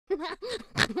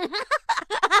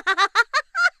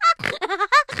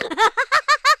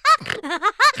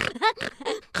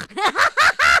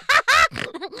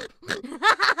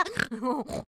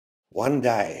One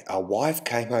day, a wife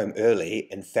came home early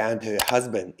and found her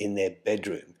husband in their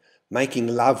bedroom, making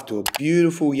love to a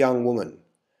beautiful young woman.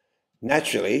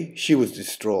 Naturally, she was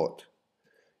distraught.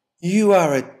 "You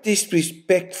are a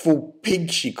disrespectful pig,"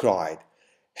 she cried.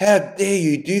 "How dare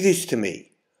you do this to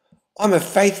me? I'm a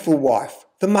faithful wife,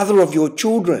 the mother of your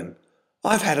children.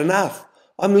 I've had enough.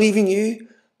 I'm leaving you.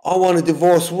 I want a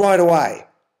divorce right away."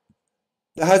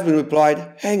 The husband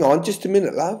replied, "Hang on just a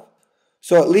minute, love,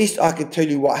 so at least I can tell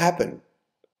you what happened."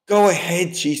 "Go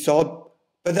ahead," she sobbed,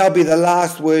 "but they'll be the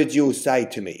last words you'll say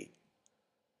to me."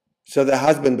 So the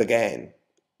husband began.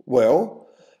 "Well,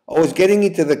 I was getting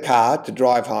into the car to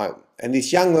drive home, and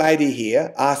this young lady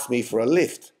here asked me for a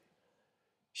lift.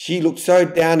 She looked so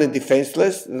down and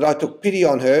defenceless that I took pity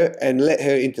on her and let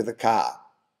her into the car.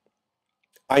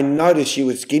 I noticed she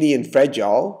was skinny and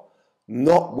fragile,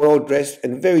 not well dressed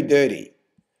and very dirty.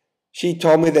 She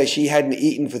told me that she hadn't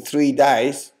eaten for 3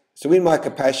 days, so in my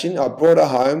compassion I brought her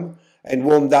home and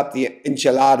warmed up the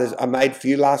enchiladas I made for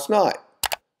you last night.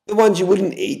 The ones you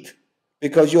wouldn't eat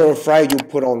because you're afraid you'll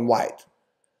put on weight."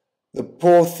 The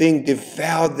poor thing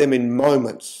devoured them in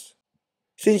moments.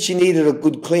 Since she needed a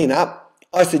good clean-up,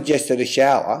 I suggested a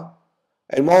shower,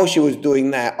 and while she was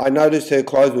doing that, I noticed her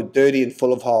clothes were dirty and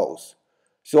full of holes,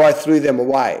 so I threw them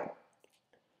away.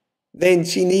 Then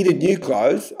she needed new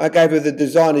clothes. I gave her the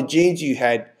designer jeans you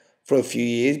had for a few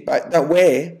years, but don't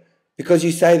wear because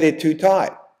you say they're too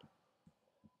tight.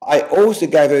 I also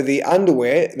gave her the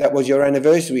underwear that was your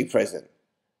anniversary present,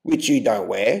 which you don't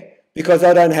wear because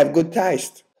I don't have good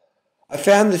taste. I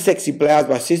found the sexy blouse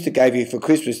my sister gave you for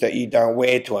Christmas that you don't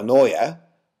wear to annoy her,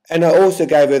 and I also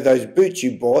gave her those boots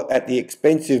you bought at the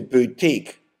expensive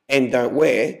boutique and don't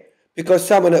wear because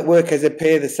someone at work has a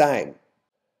pair the same."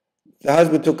 The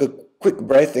husband took a quick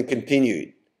breath and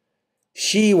continued.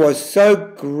 "She was so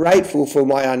grateful for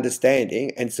my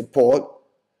understanding and support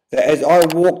that as I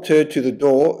walked her to the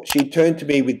door, she turned to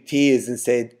me with tears and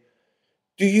said,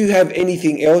 'Do you have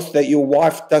anything else that your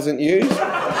wife doesn't use?'"